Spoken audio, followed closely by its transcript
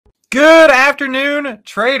Good afternoon,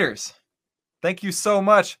 traders. Thank you so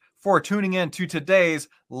much for tuning in to today's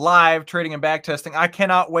live trading and backtesting. I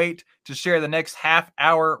cannot wait to share the next half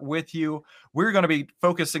hour with you. We're going to be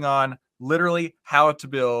focusing on literally how to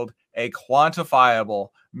build a quantifiable,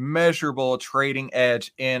 measurable trading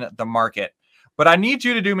edge in the market. But I need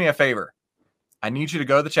you to do me a favor. I need you to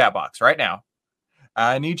go to the chat box right now.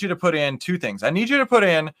 I need you to put in two things. I need you to put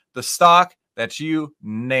in the stock that you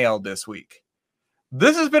nailed this week.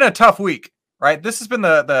 This has been a tough week, right? This has been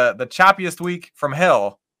the choppiest week from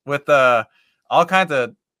hell with all kinds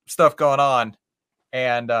of stuff going on.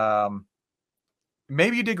 And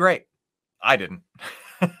maybe you did great. I didn't.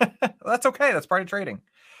 That's okay. That's part of trading.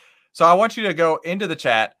 So I want you to go into the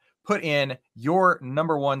chat, put in your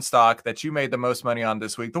number one stock that you made the most money on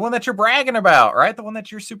this week, the one that you're bragging about, right? The one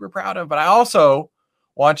that you're super proud of. But I also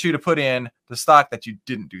want you to put in the stock that you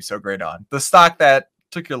didn't do so great on, the stock that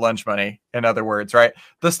took your lunch money, in other words, right?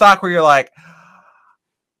 The stock where you're like,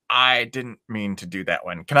 I didn't mean to do that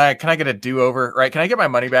one. Can I get a do-over, right? Can I get my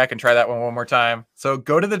money back and try that one more time? So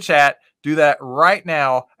go to the chat, do that right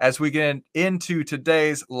now as we get into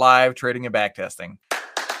today's live trading and backtesting.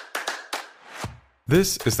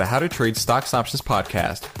 This is the How to Trade Stocks Options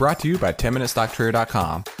podcast, brought to you by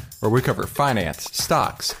 10MinuteStockTrader.com, where we cover finance,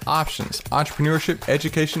 stocks, options, entrepreneurship,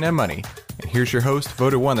 education, and money. And here's your host,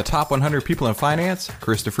 voted one of the top 100 people in finance,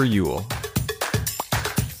 Christopher Uhl.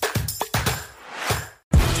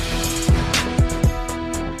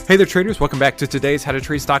 Hey there, traders. Welcome back to today's How to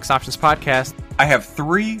Trade Stocks Options podcast. I have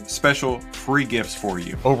 3 special free gifts for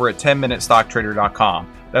you over at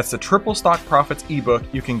 10MinuteStockTrader.com. That's the Triple Stock Profits ebook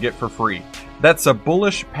you can get for free. That's a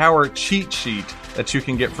Bullish Power cheat sheet that you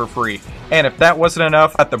can get for free. And if that wasn't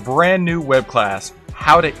enough, at the brand new web class,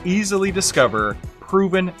 How to Easily Discover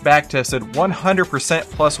Proven, Backtested, 100%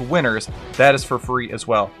 plus winners, that is for free as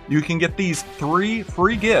well. You can get these 3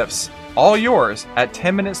 free gifts, all yours, at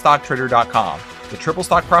 10MinuteStockTrader.com. The Triple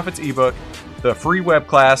Stock Profits ebook, the free web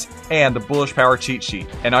class, and the Bullish Power cheat sheet.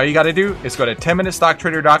 And all you got to do is go to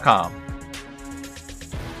 10MinuteStockTrader.com.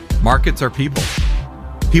 Markets are people.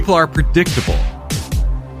 People are predictable.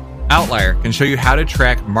 Outlier can show you how to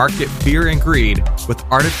track market fear and greed with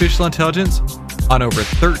artificial intelligence on over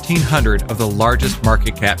 1,300 of the largest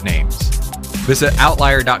market cap names. Visit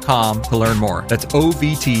Outlier.com to learn more. That's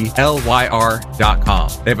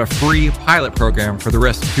OVTLYR.com. They have a free pilot program for the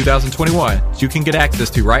rest of 2021 you can get access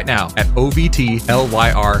to right now at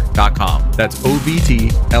OVTLYR.com. That's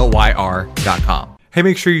OVTLYR.com. Hey,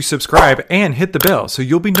 make sure you subscribe and hit the bell so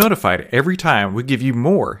you'll be notified every time we give you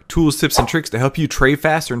more tools, tips, and tricks to help you trade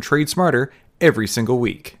faster and trade smarter every single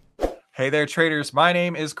week. Hey there, traders. My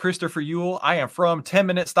name is Christopher Uhl. I am from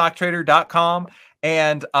 10MinuteStockTrader.com,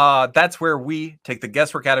 and that's where we take the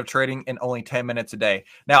guesswork out of trading in only 10 minutes a day.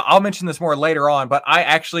 Now, I'll mention this more later on, but I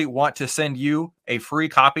actually want to send you a free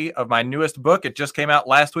copy of my newest book. It just came out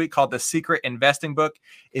last week called The Secret Investing Book.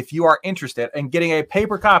 If you are interested in getting a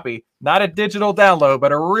paper copy, not a digital download,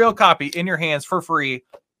 but a real copy in your hands for free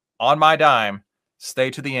on my dime,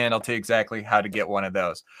 stay to the end. I'll tell you exactly how to get one of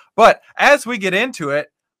those. But as we get into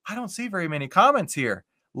it, I don't see very many comments here.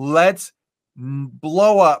 Let's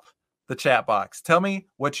blow up the chat box. Tell me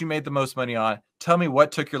what you made the most money on. Tell me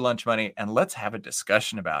what took your lunch money, and let's have a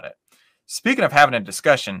discussion about it. Speaking of having a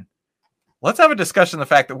discussion, let's have a discussion on the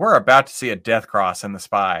fact that we're about to see a death cross in the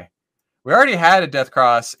SPY. We already had a death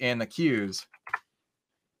cross in the Qs.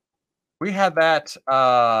 We had that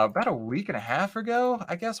about a week and a half ago.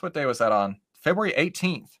 I guess what day was that on? February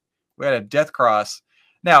 18th. We had a death cross.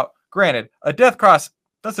 Now, granted, a death cross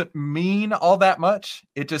doesn't mean all that much.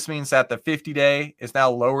 It just means that the 50-day is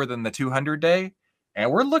now lower than the 200-day.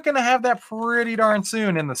 And we're looking to have that pretty darn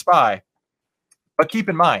soon in the SPY. But keep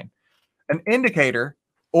in mind, an indicator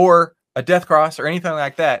or a death cross or anything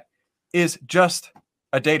like that is just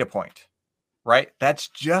a data point, right? That's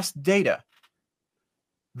just data.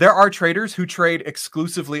 There are traders who trade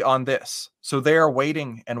exclusively on this. So they are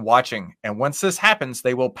waiting and watching. And once this happens,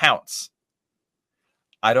 they will pounce.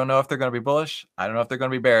 I don't know if they're going to be bullish. I don't know if they're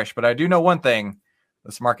going to be bearish, but I do know one thing.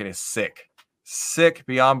 This market is sick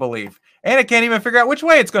beyond belief. And it can't even figure out which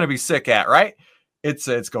way it's going to be sick at, right?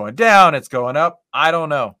 It's going down. It's going up. I don't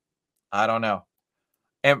know.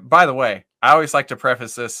 And by the way, I always like to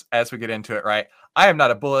preface this as we get into it, right? I am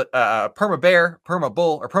not a perma bear, perma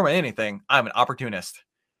bull, or perma anything. I'm an opportunist.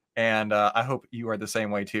 And I hope you are the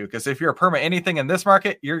same way too. Because if you're a perma anything in this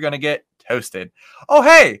market, you're going to get toasted. Oh,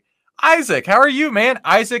 hey, Isaac, how are you, man?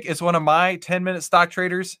 Isaac is one of my 10-minute stock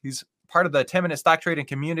traders. He's part of the 10-minute stock trading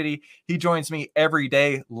community. He joins me every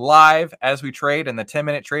day live as we trade in the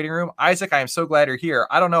 10-minute trading room. Isaac, I am so glad you're here.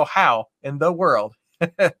 I don't know how in the world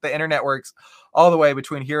the internet works all the way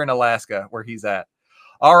between here and Alaska where he's at.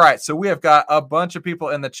 All right, so we have got a bunch of people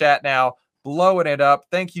in the chat now blowing it up.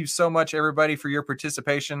 Thank you so much, everybody, for your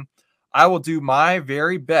participation. I will do my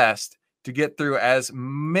very best to get through as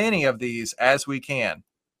many of these as we can.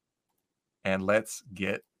 And let's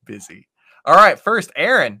get busy. All right, first,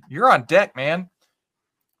 Aaron, you're on deck, man.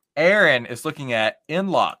 Aaron is looking at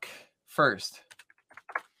Inlock first.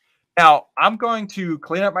 Now, I'm going to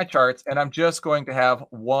clean up my charts, and I'm just going to have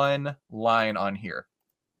one line on here.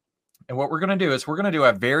 And what we're going to do is we're going to do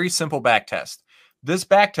a very simple back test. This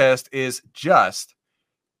back test is just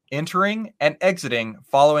entering and exiting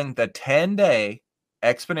following the 10-day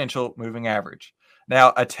exponential moving average. Now,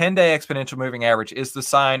 a 10-day exponential moving average is the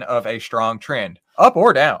sign of a strong trend, up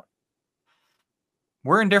or down.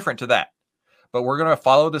 We're indifferent to that, but we're going to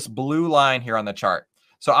follow this blue line here on the chart.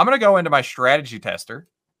 So I'm going to go into my strategy tester,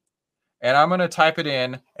 and I'm going to type it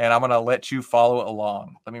in, and I'm going to let you follow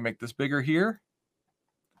along. Let me make this bigger here.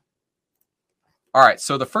 All right,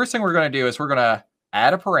 so the first thing we're going to do is we're going to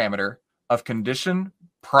add a parameter of condition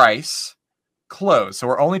price close. So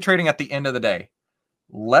we're only trading at the end of the day.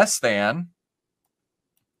 Less than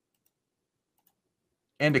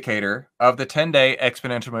indicator of the 10-day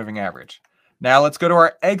exponential moving average. Now let's go to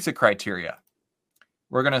our exit criteria.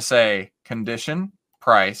 We're going to say condition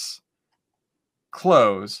price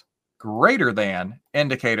close greater than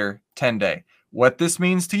indicator 10-day. What this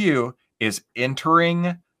means to you is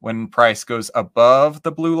entering when price goes above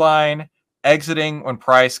the blue line, exiting when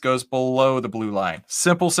price goes below the blue line.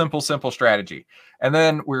 Simple strategy. And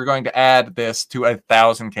then we're going to add this to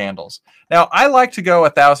 1,000 candles. Now, I like to go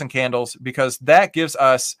 1,000 candles because that gives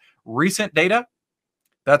us recent data.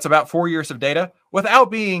 That's about 4 years of data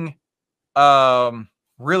without being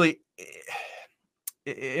really,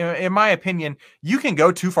 in my opinion, you can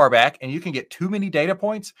go too far back and you can get too many data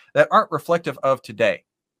points that aren't reflective of today,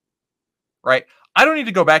 right? I don't need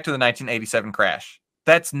to go back to the 1987 crash.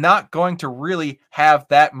 That's not going to really have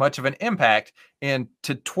that much of an impact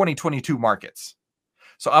into 2022 markets.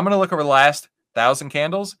 So I'm going to look over the last 1,000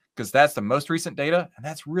 candles because that's the most recent data, and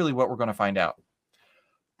that's really what we're going to find out.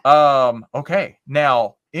 Okay,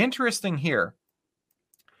 now, interesting here.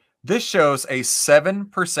 This shows a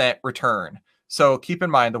 7% return. So keep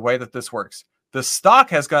in mind the way that this works. The stock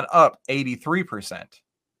has gone up 83%.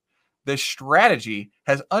 The strategy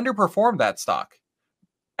has underperformed that stock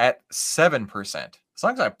at 7%. As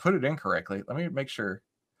long as I put it in correctly, let me make sure.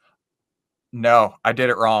 No, I did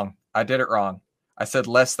it wrong. I said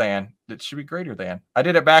less than. It should be greater than. I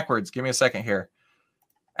did it backwards. Give me a second here.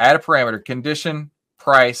 Add a parameter. Condition,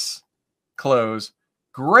 price, close,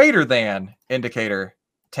 greater than indicator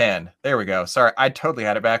 10. There we go. Sorry, I totally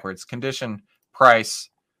had it backwards. Condition, price,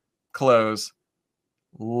 close,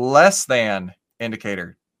 less than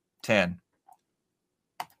indicator 10.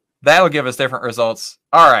 That'll give us different results.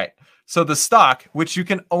 All right. So the stock, which you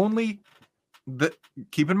can only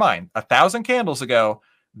keep in mind, 1,000 candles ago,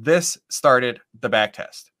 this started the back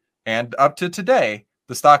test. And up to today,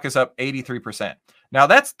 the stock is up 83%. Now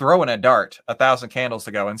that's throwing a dart 1,000 candles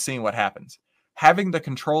ago and seeing what happens. Having the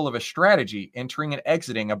control of a strategy, entering and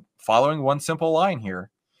exiting, following one simple line here,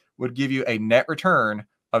 would give you a net return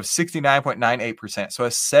of 69.98%. So a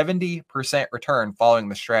 70% return following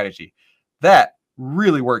the strategy. That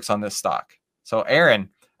really works on this stock. So Aaron,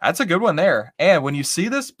 that's a good one there. And when you see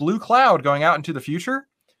this blue cloud going out into the future,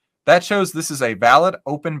 that shows this is a valid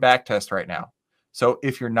open back test right now. So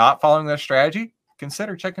if you're not following that strategy,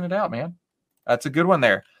 consider checking it out, man. That's a good one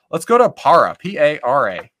there. Let's go to Para,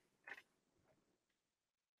 P-A-R-A.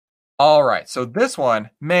 All right, so this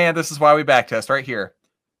one, man, this is why we back test right here.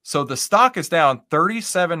 So the stock is down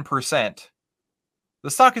 37%.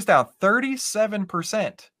 The stock is down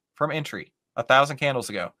 37% from entry 1,000 candles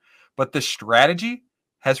ago. But the strategy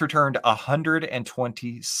has returned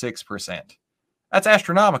 126%. That's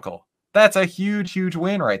astronomical. That's a huge, huge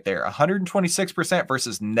win right there. 126%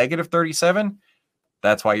 versus negative 37.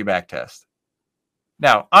 That's why you backtest.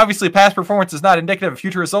 Now, obviously, past performance is not indicative of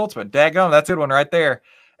future results, but daggone, that's a good one right there.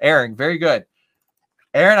 Aaron, very good.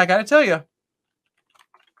 Aaron, I got to tell you,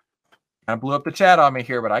 I blew up the chat on me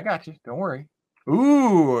here, but I got you. Don't worry.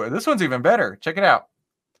 Ooh, this one's even better. Check it out.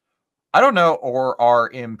 I don't know or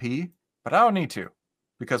RMP, but I don't need to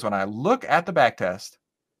because when I look at the backtest,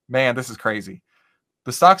 man, this is crazy.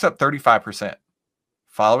 The stock's up 35%.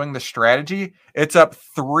 Following the strategy, it's up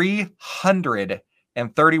 331%.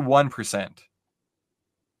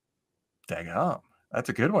 Daggum. That's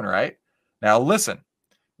a good one, right? Now listen,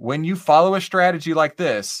 when you follow a strategy like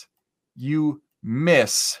this, you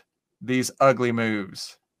miss these ugly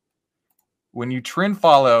moves. When you trend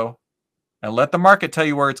follow and let the market tell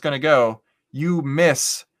you where it's going to go, you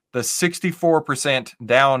miss the 64%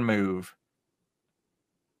 down move,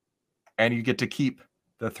 and you get to keep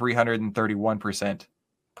the 331%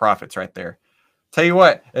 profits right there. Tell you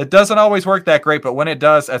what, it doesn't always work that great, but when it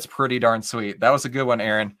does, that's pretty darn sweet. That was a good one,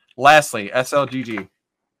 Aaron. Lastly, SLGG.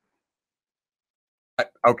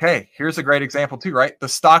 Okay, here's a great example too, right? The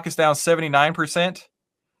stock is down 79%.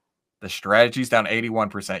 The strategy's down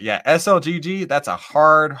 81%. Yeah, SLGG, that's a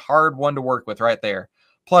hard one to work with right there.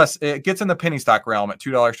 Plus, it gets in the penny stock realm at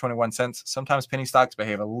 $2.21. Sometimes penny stocks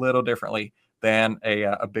behave a little differently than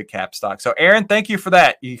a big cap stock. So, Aaron, thank you for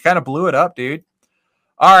that. You kind of blew it up, dude.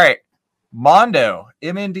 All right, Mondo,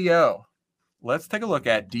 MNDO. Let's take a look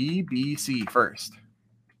at DBC first.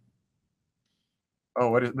 Oh,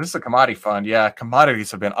 what is this? Is a commodity fund. Yeah,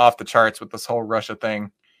 commodities have been off the charts with this whole Russia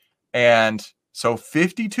thing. And so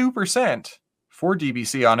 52% for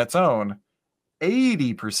DBC on its own,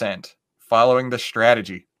 80% following the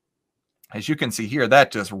strategy. As you can see here,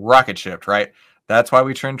 that just rocket shipped, right? That's why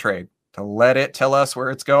we trend trade, to let it tell us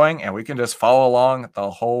where it's going, and we can just follow along the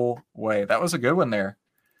whole way. That was a good one there.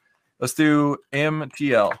 Let's do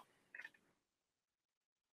MTL.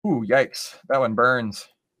 Ooh, yikes. That one burns.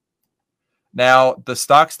 Now, the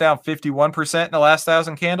stock's down 51% in the last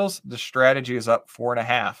 1,000 candles. The strategy is up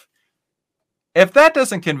 4.5%. If that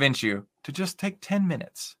doesn't convince you to just take 10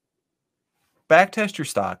 minutes, backtest your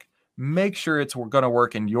stock, make sure it's going to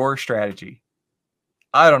work in your strategy.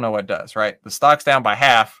 I don't know what does, right? The stock's down by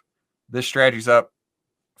half. This strategy's up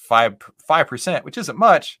 5%, which isn't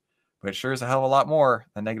much, but it sure is a hell of a lot more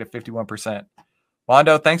than negative 51%.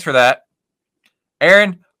 Mondo, thanks for that.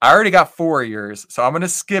 Aaron, I already got 4 of yours, so I'm going to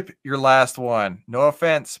skip your last one. No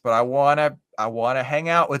offense, but I want to hang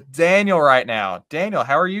out with Daniel right now. Daniel,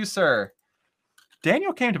 how are you, sir?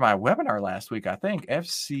 Daniel came to my webinar last week, I think.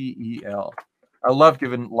 FCEL. I love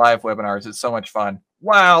giving live webinars. It's so much fun.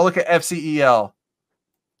 Wow, look at FCEL.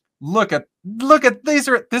 Look at these.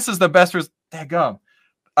 This is the best. Daggum.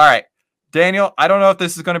 All right, Daniel, I don't know if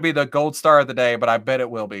this is going to be the gold star of the day, but I bet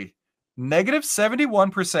it will be. Negative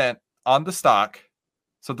 71% on the stock.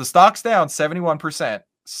 So the stock's down 71%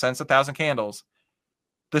 since 1,000 candles.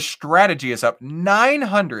 The strategy is up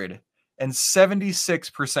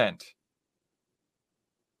 976%.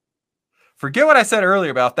 Forget what I said earlier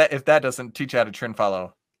about that if that doesn't teach you how to trend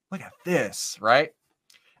follow. Look at this, right?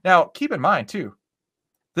 Now, keep in mind, too,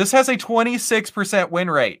 this has a 26% win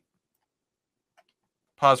rate.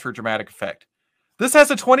 Pause for dramatic effect. This has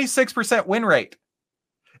a 26% win rate.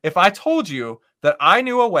 If I told you that I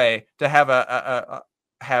knew a way to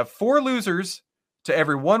have 4 losers to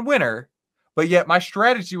every 1 winner, but yet my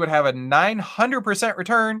strategy would have a 900%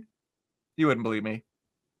 return, you wouldn't believe me.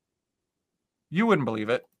 You wouldn't believe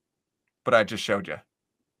it. But I just showed you.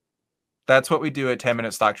 That's what we do at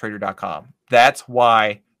 10MinuteStockTrader.com. That's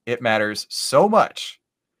why it matters so much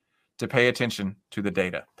to pay attention to the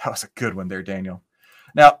data. That was a good one there, Daniel.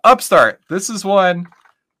 Now, Upstart. This is one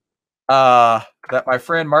that my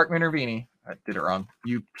friend Mark Minervini, I did it wrong,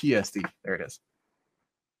 UPSD, there it is.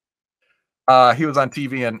 He was on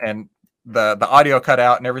TV and the audio cut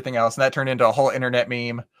out and everything else, and that turned into a whole internet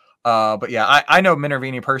meme. But yeah, I know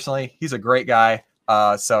Minervini personally. He's a great guy.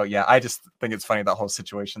 So yeah, I just think it's funny, that whole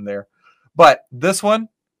situation there. But this one,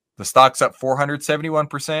 the stock's up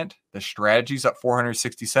 471%. The strategy's up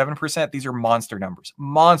 467%. These are monster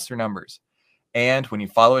numbers. And when you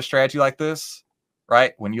follow a strategy like this,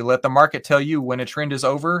 right, when you let the market tell you when a trend is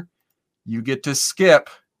over, you get to skip.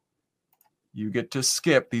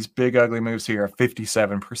 These big ugly moves here,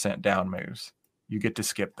 57% down moves. You get to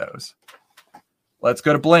skip those. Let's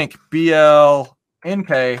go to Blink,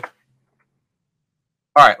 BLNK.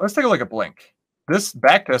 All right, let's take a look at Blink. This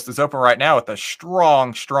backtest is open right now with a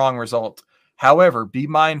strong result. However, be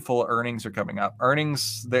mindful, earnings are coming up.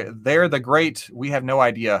 Earnings, they're the great, we have no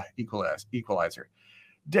idea equalizer.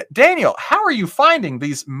 Daniel, how are you finding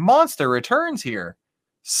these monster returns here?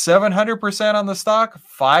 700% on the stock,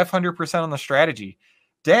 500% on the strategy.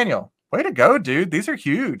 Daniel, way to go, dude. These are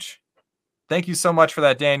huge. Thank you so much for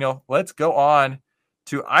that, Daniel. Let's go on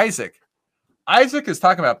to Isaac. Isaac is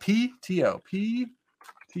talking about PTO.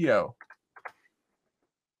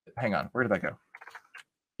 Hang on, where did that go?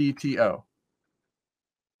 PTO.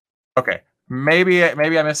 Okay, maybe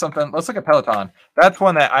I missed something. Let's look at Peloton. That's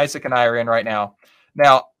one that Isaac and I are in right now.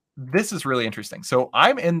 Now, this is really interesting. So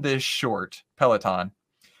I'm in this short Peloton,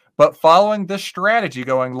 but following this strategy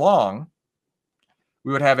going long,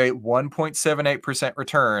 we would have a 1.78%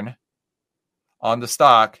 return on the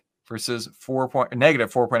stock versus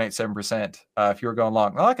negative 4.87% if you were going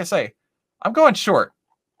long. Well, like I say, I'm going short.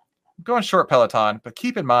 Peloton, but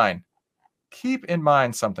keep in mind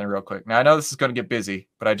something real quick. Now, I know this is going to get busy,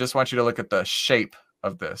 but I just want you to look at the shape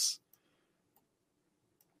of this.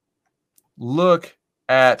 Look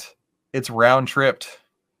at its round tripped,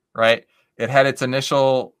 right? It had its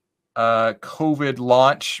initial COVID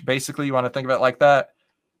launch. Basically, you want to think of it like that.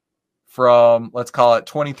 From, let's call it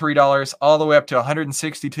 $23 all the way up to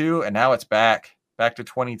 $162. And now it's back to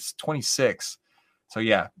 26. So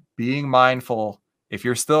yeah, being mindful. If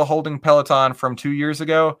you're still holding Peloton from 2 years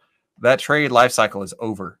ago, that trade life cycle is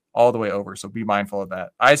over, all the way over. So be mindful of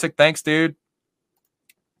that. Isaac, thanks, dude.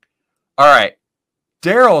 All right.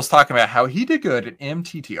 Daryl's talking about how he did good at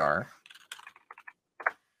MTTR.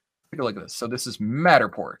 Take a look at this. So this is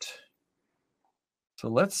Matterport. So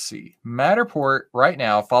let's see. Matterport right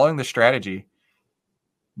now, following the strategy,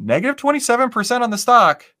 negative 27% on the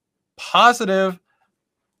stock, positive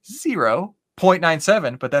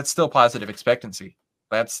 0.97, but that's still positive expectancy.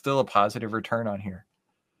 That's still a positive return on here.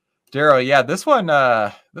 Daryl, yeah, this one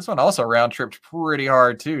also round tripped pretty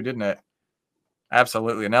hard too, didn't it?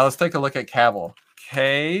 Absolutely. Now let's take a look at Kavl.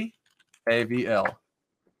 KAVL.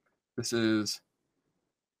 This is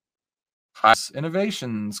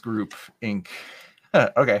Innovations Group Inc.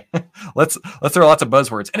 Okay, let's throw lots of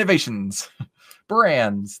buzzwords. Innovations,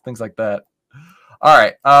 brands, things like that. All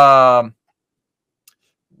right.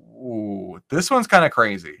 This one's kind of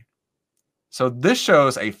crazy. So this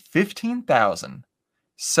shows a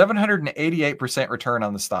 15,788% return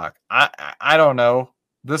on the stock. I don't know.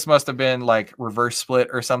 This must have been like reverse split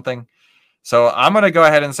or something. So I'm going to go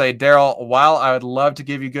ahead and say, Daryl, while I would love to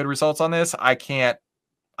give you good results on this, I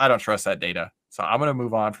don't trust that data. So I'm going to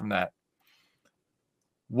move on from that.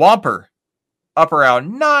 Whomper up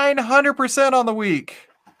around 900% on the week.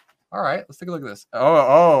 All right, let's take a look at this.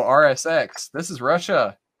 Oh, RSX. This is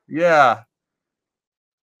Russia. Yeah.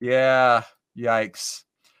 Yikes.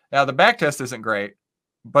 Now the back test isn't great,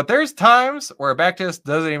 but there's times where a back test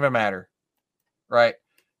doesn't even matter, right?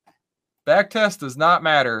 Back test does not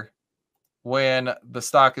matter when the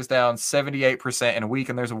stock is down 78% in a week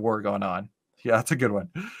and there's a war going on. Yeah, that's a good one.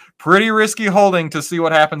 Pretty risky holding to see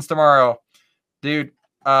what happens tomorrow. Dude,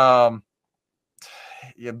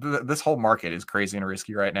 this whole market is crazy and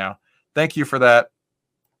risky right now. Thank you for that.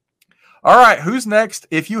 All right, who's next?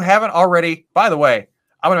 If you haven't already, by the way,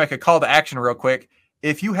 I'm going to make a call to action real quick.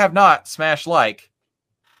 If you have not smashed like,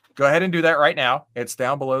 go ahead and do that right now. It's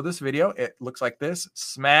down below this video. It looks like this.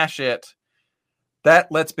 Smash it.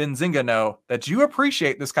 That lets Benzinga know that you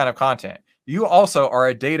appreciate this kind of content. You also are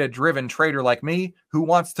a data-driven trader like me who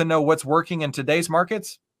wants to know what's working in today's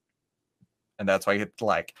markets. And that's why you hit the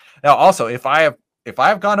like. Now, also, if I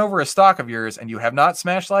have gone over a stock of yours and you have not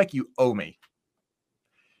smashed like, you owe me.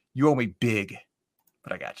 You owe me big.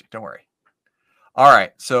 But I got you. Don't worry. All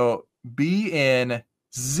right. So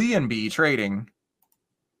BNZNB Trading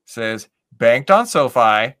says, banked on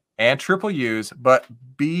SoFi and triple U's, but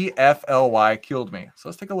BFLY killed me. So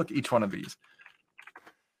let's take a look at each one of these.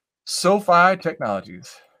 SoFi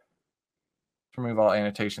Technologies. Remove all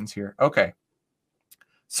annotations here. Okay.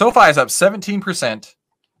 SoFi is up 17%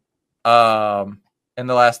 in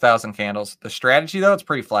the last 1,000 candles. The strategy, though, it's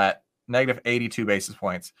pretty flat. Negative 82 basis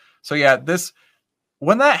points. So, yeah,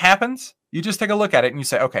 when that happens, you just take a look at it and you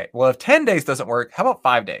say, okay, well, if 10 days doesn't work, how about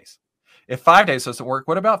 5 days? If 5 days doesn't work,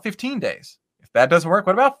 what about 15 days? If that doesn't work,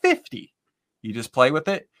 what about 50? You just play with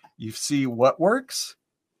it. You see what works.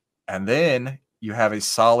 And then you have a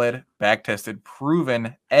solid, back-tested,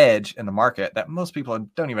 proven edge in the market that most people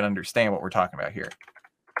don't even understand what we're talking about here.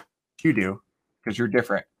 You do, because you're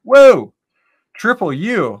different. Whoa! Triple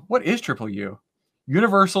U. What is Triple U?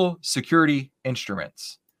 Universal Security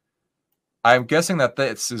Instruments. I'm guessing that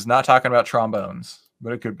this is not talking about trombones,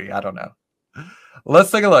 but it could be. I don't know. Let's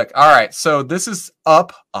take a look. All right, so this is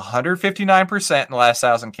up 159% in the last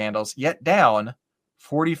 1,000 candles, yet down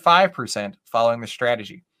 45% following the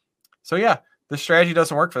strategy. So yeah, the strategy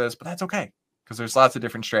doesn't work for this, but that's okay, because there's lots of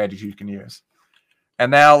different strategies you can use. And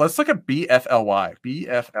now let's look at BFLY.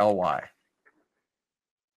 BFLY.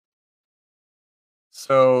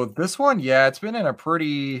 So this one, yeah, it's been in a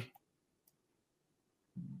pretty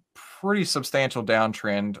substantial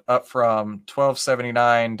downtrend, up from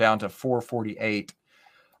 1279 down to 448.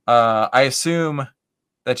 I assume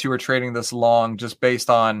that you were trading this long just based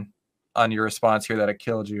on your response here that it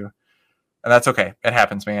killed you. And that's okay. It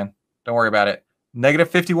happens, man. Don't worry about it. Negative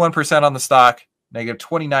 51% on the stock, negative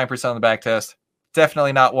 29% on the back test.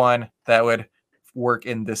 Definitely not one that would work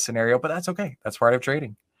in this scenario, but that's okay. That's part of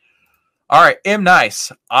trading. All right,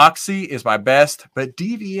 M-Nice. Oxy is my best, but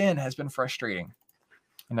DVN has been frustrating.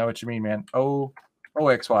 I know what you mean, man.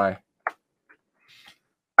 OXY.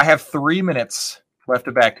 I have 3 minutes left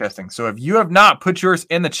of backtesting. So if you have not put yours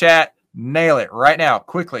in the chat, nail it right now,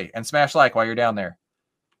 quickly, and smash like while you're down there.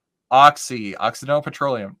 Occidental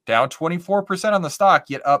Petroleum, down 24% on the stock,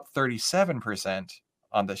 yet up 37%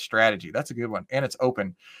 on the strategy. That's a good one. And it's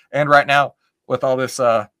open. And right now, with all this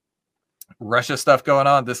Russia stuff going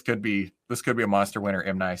on, this could be a monster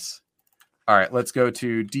winner. Nice. All right, let's go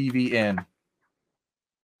to DVN.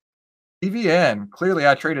 DVN, clearly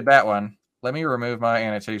I traded that one. Let me remove my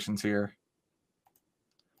annotations here.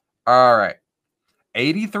 All right.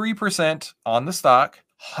 83% on the stock,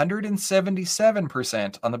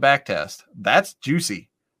 177% on the back test. That's juicy.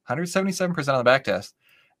 177% on the back test.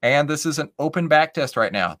 And this is an open back test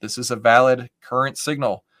right now. This is a valid current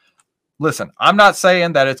signal. Listen, I'm not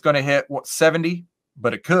saying that it's going to hit 70,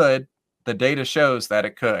 but it could. The data shows that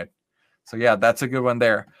it could. So yeah, that's a good one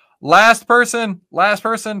there. Last person. By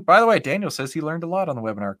the way, Daniel says he learned a lot on the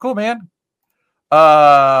webinar. Cool, man.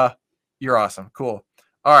 You're awesome. Cool.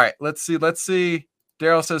 All right, let's see.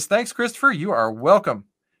 Daryl says, thanks, Christopher. You are welcome.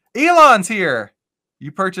 Elon's here.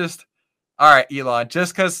 You purchased. All right, Elon,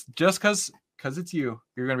 just because it's you,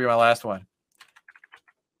 you're going to be my last one.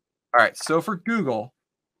 All right, so for Google,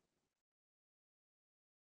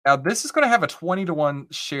 now this is going to have a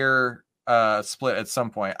 20-to-1 share split at some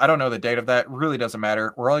point. I don't know the date of that. Really doesn't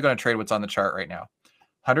matter. We're only going to trade what's on the chart right now.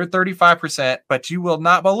 135%, but you will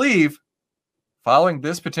not believe, following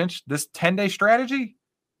this 10-day strategy,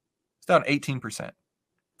 it's down 18%.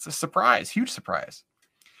 It's a surprise, huge surprise.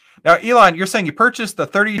 Now, Elon, you're saying you purchased the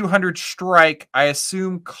 3200 strike, I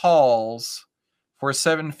assume calls for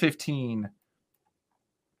 715.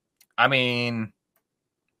 I mean,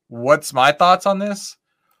 what's my thoughts on this?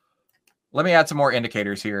 Let me add some more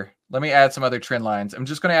indicators here. Let me add some other trend lines. I'm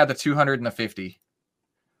just going to add the 200 and the 50.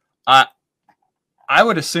 I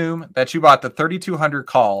would assume that you bought the 3200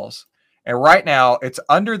 calls, and right now it's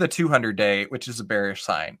under the 200-day, which is a bearish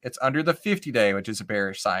sign. It's under the 50-day, which is a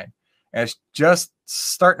bearish sign. And it's just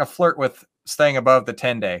starting to flirt with staying above the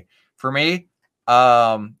 10-day. For me,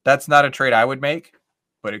 that's not a trade I would make,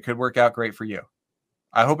 but it could work out great for you.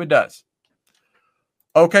 I hope it does.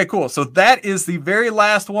 Okay, cool. So that is the very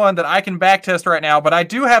last one that I can backtest right now, but I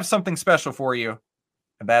do have something special for you,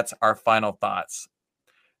 and that's our final thoughts.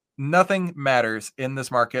 Nothing matters in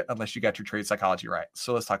this market unless you got your trade psychology right.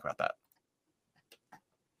 So let's talk about that.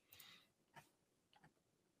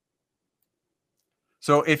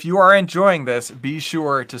 So if you are enjoying this, be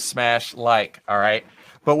sure to smash like, all right?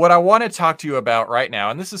 But what I want to talk to you about right now,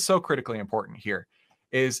 and this is so critically important here,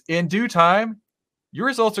 is in due time, your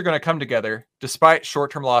results are going to come together despite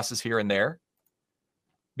short-term losses here and there,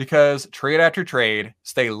 because trade after trade,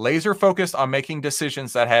 stay laser focused on making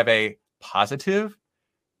decisions that have a positive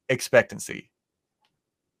expectancy.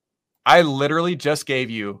 I literally just gave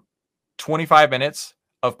you 25 minutes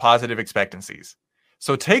of positive expectancies.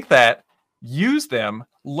 So take that, use them,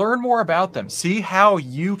 learn more about them, see how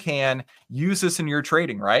you can use this in your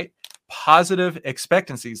trading, right? Positive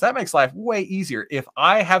expectancies. That makes life way easier. If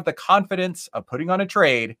I have the confidence of putting on a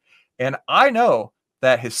trade and I know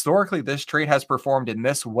that historically this trade has performed in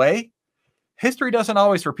this way, history doesn't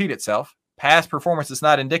always repeat itself. Past performance is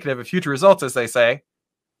not indicative of future results, as they say,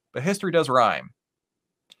 but history does rhyme.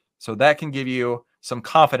 So that can give you some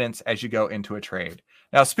confidence as you go into a trade.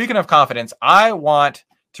 Now, speaking of confidence, I want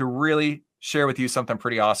to really share with you something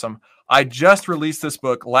pretty awesome. I just released this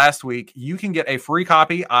book last week. You can get a free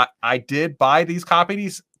copy. I did buy these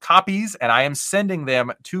copies, and I am sending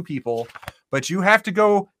them to people, but you have to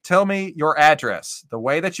go tell me your address. The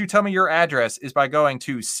way that you tell me your address is by going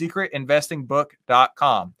to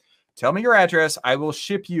secretinvestingbook.com. Tell me your address. I will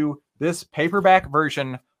ship you this paperback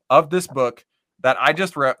version of this book that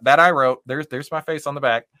I wrote. There's my face on the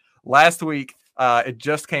back. Last week, it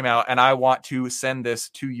just came out, and I want to send this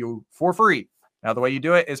to you for free. Now, the way you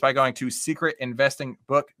do it is by going to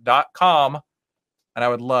secretinvestingbook.com, and I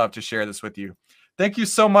would love to share this with you. Thank you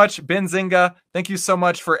so much, Benzinga. Thank you so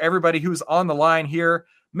much for everybody who's on the line here.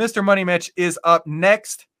 Mr. Money Mitch is up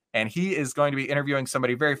next, and he is going to be interviewing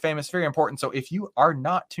somebody very famous, very important. So if you are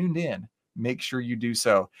not tuned in, make sure you do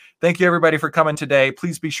so. Thank you, everybody, for coming today.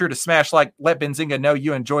 Please be sure to smash like. Let Benzinga know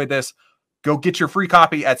you enjoyed this. Go get your free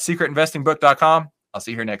copy at secretinvestingbook.com. I'll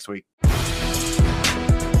see you here next week.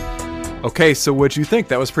 Okay, so what'd you think?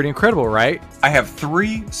 That was pretty incredible, right? I have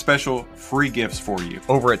 3 special free gifts for you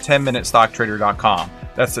over at 10minutestocktrader.com.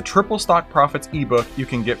 That's the Triple Stock Profits ebook you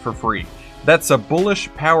can get for free. That's a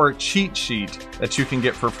bullish power cheat sheet that you can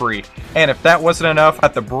get for free. And if that wasn't enough,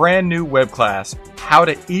 at the brand new web class, How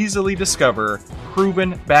to Easily Discover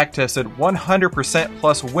Proven, Backtested, 100%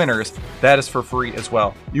 plus winners, that is for free as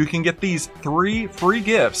well. You can get these 3 free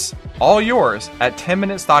gifts, all yours, at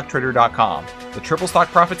 10minutestocktrader.com. The Triple Stock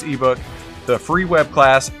Profits ebook, the free web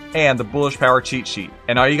class, and the Bullish Power cheat sheet.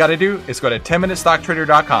 And all you got to do is go to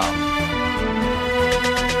 10MinuteStockTrader.com.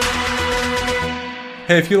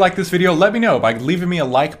 Hey, if you like this video, let me know by leaving me a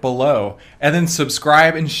like below, and then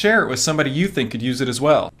subscribe and share it with somebody you think could use it as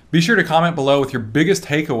well. Be sure to comment below with your biggest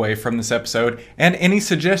takeaway from this episode and any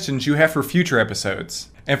suggestions you have for future episodes.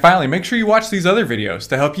 And finally, make sure you watch these other videos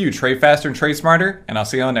to help you trade faster and trade smarter, and I'll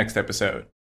see you on the next episode.